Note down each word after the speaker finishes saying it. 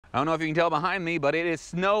I don't know if you can tell behind me, but it is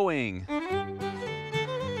snowing.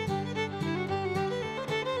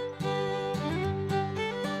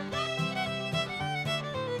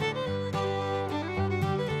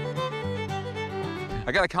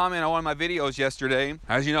 I got a comment on one of my videos yesterday.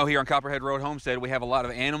 As you know, here on Copperhead Road Homestead, we have a lot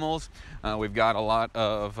of animals. We've got a lot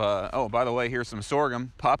of, oh, by the way, here's some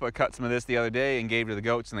sorghum. Papa cut some of this the other day and gave to the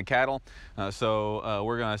goats and the cattle. So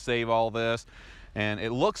we're gonna save all this. And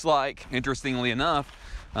it looks like, interestingly enough,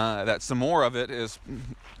 that some more of it is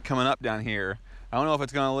coming up down here. I don't know if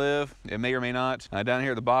it's gonna live. It may or may not. Down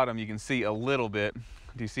here at the bottom, you can see a little bit.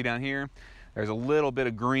 Do you see down here? There's a little bit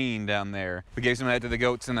of green down there. We gave some of that to the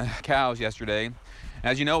goats and the cows yesterday.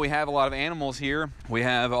 As you know, we have a lot of animals here. We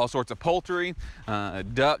have all sorts of poultry,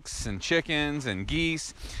 ducks and chickens and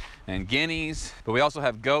geese and guineas, but we also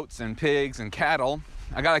have goats and pigs and cattle.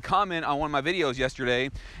 I got a comment on one of my videos yesterday.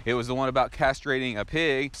 It was the one about castrating a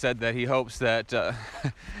pig. Said that he hopes that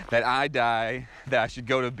that I die, that I should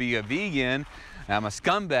go to be a vegan. I'm a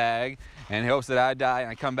scumbag, and he hopes that I die and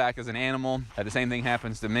I come back as an animal. That the same thing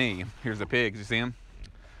happens to me. Here's the pigs, you see them?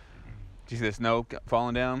 Do you see the snow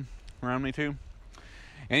falling down around me too?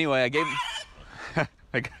 Anyway, I gave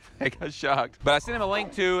I got shocked. But I sent him a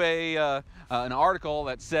link to an article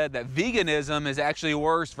that said that veganism is actually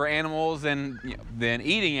worse for animals than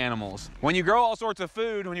eating animals. When you grow all sorts of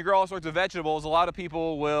food, when you grow all sorts of vegetables, a lot of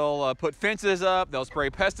people will put fences up, they'll spray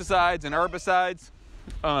pesticides and herbicides.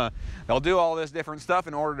 They'll do all this different stuff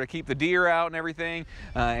in order to keep the deer out and everything,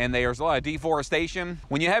 and there's a lot of deforestation.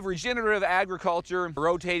 When you have regenerative agriculture,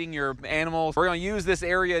 rotating your animals, we're going to use this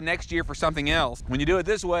area next year for something else. When you do it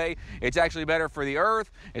this way, it's actually better for the earth,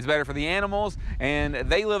 it's better for the animals, and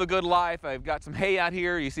they live a good life. I've got some hay out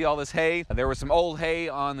here. You see all this hay? There was some old hay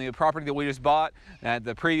on the property that we just bought that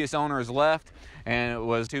the previous owners left, and it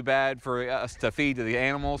was too bad for us to feed to the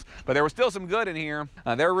animals, but there was still some good in here.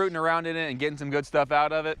 They're rooting around in it and getting some good stuff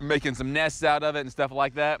out of it, making some nests out of it and stuff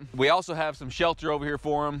like that. We also have some shelter over here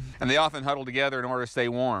for them, and they often huddle together in order to stay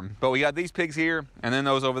warm. But we got these pigs here and then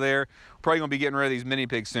those over there. Probably gonna be getting rid of these mini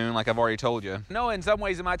pigs soon, like I've already told you. I know in some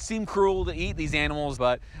ways it might seem cruel to eat these animals,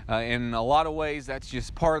 but in a lot of ways that's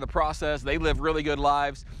just part of the process. They live really good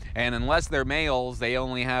lives, and unless they're males, they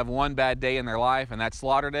only have one bad day in their life, and that's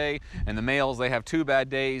slaughter day. And the males, they have 2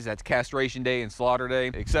 bad days. That's castration day and slaughter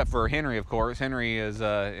day, except for Henry, of course. Henry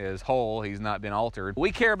is whole. He's not been altered.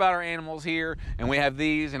 We care about our animals here, and we have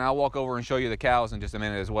these, and I'll walk over and show you the cows in just a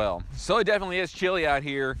minute as well. So it definitely is chilly out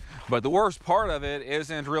here, but the worst part of it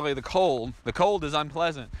isn't really the cold. The cold is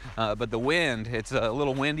unpleasant, but the wind, it's a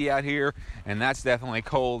little windy out here, and that's definitely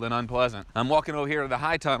cold and unpleasant. I'm walking over here to the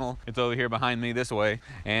high tunnel. It's over here behind me this way,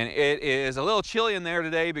 and it is a little chilly in there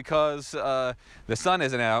today because the sun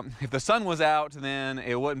isn't out. If the sun was out, then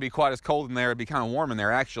it wouldn't be quite as cold in there. It'd be kind of warm in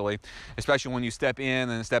there, actually, especially when you step in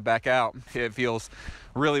and step back out. It feels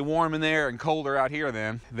really warm in there and colder out here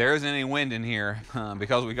then. There isn't any wind in here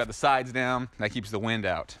because we've got the sides down. That keeps the wind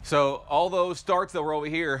out. So all those starts that were over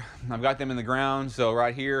here, I've got them in the ground. So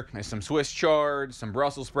right here is some Swiss chard, some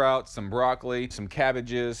Brussels sprouts, some broccoli, some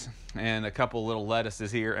cabbages, and a couple little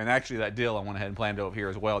lettuces here. And actually that dill I went ahead and planted over here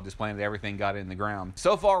as well. Just planted everything, got it in the ground.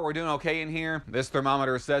 So far we're doing okay in here. This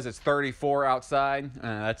thermometer says it's 34 outside.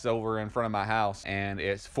 That's over in front of my house, and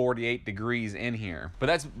it's 48 degrees in here. But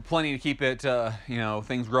that's plenty to keep it, you know,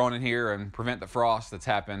 things growing in here and prevent the frost that's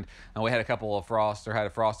happened. And we had a couple of frosts, or had a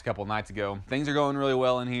frost a couple of nights ago. Things are going really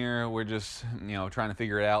well in here. We're just, you know, trying to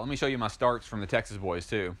figure it out. Let me show you my starts from the Texas boys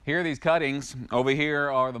too. Here are these cuttings. Over here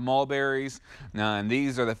are the mulberries, and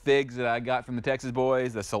these are the figs that I got from the Texas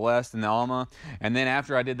boys, the Celeste and the Alma. And then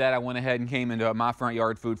after I did that, I went ahead and came into my front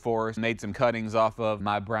yard food forest, made some cuttings off of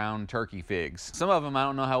my brown turkey figs. Some of them, I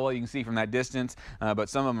don't know how well you can see from that distance, but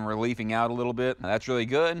some of them are leafing out a little bit. That's really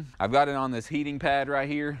good. I've got it on this heating pad right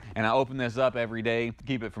here, and I open this up every day to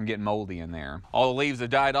keep it from getting moldy in there. All the leaves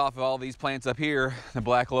have died off of all these plants up here, the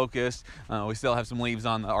black locust. We still have some leaves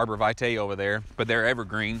on the arbor vitae over there, but they're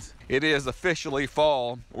evergreens. It is officially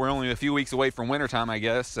fall. We're only a few weeks away from wintertime, I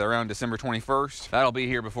guess, around December 21st. That'll be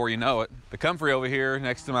here before you know it. The comfrey over here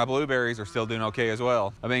next to my blueberries are still doing okay as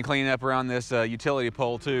well. I've been cleaning up around this utility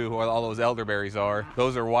pole too, where all those elderberries are.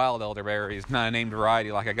 Those are wild elderberries, not a named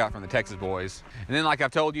variety like I got from the Texas boys. And then, like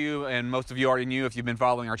I've told you, and most of you already knew if you've been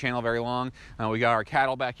following our channel very long, we got our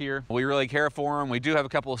cattle back here. We really care for them. We do have a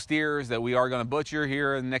couple of steers that we are going to butcher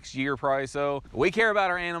here in the next year probably. So we care about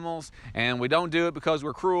our animals. animals, and we don't do it because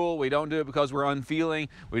we're cruel. We don't do it because we're unfeeling.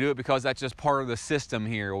 We do it because that's just part of the system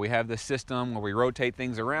here. We have this system where we rotate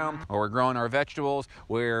things around, or we're growing our vegetables,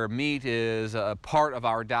 where meat is a part of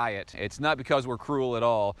our diet. It's not because we're cruel at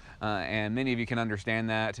all, and many of you can understand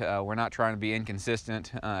that. We're not trying to be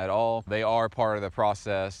inconsistent at all. They are part of the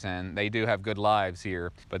process, and they do have good lives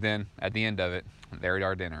here. But then at the end of it, there's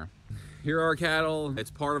our dinner. Here are our cattle.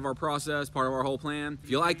 It's part of our process, part of our whole plan.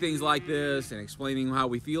 If you like things like this and explaining how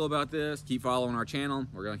we feel about this, keep following our channel.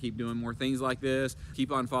 We're gonna keep doing more things like this.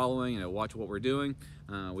 Keep on following and watch what we're doing.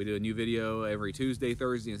 We do a new video every Tuesday,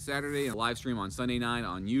 Thursday, and Saturday, and a live stream on Sunday night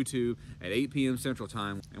on YouTube at 8 p.m. Central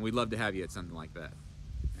Time. And we'd love to have you at something like that.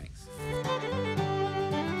 Thanks.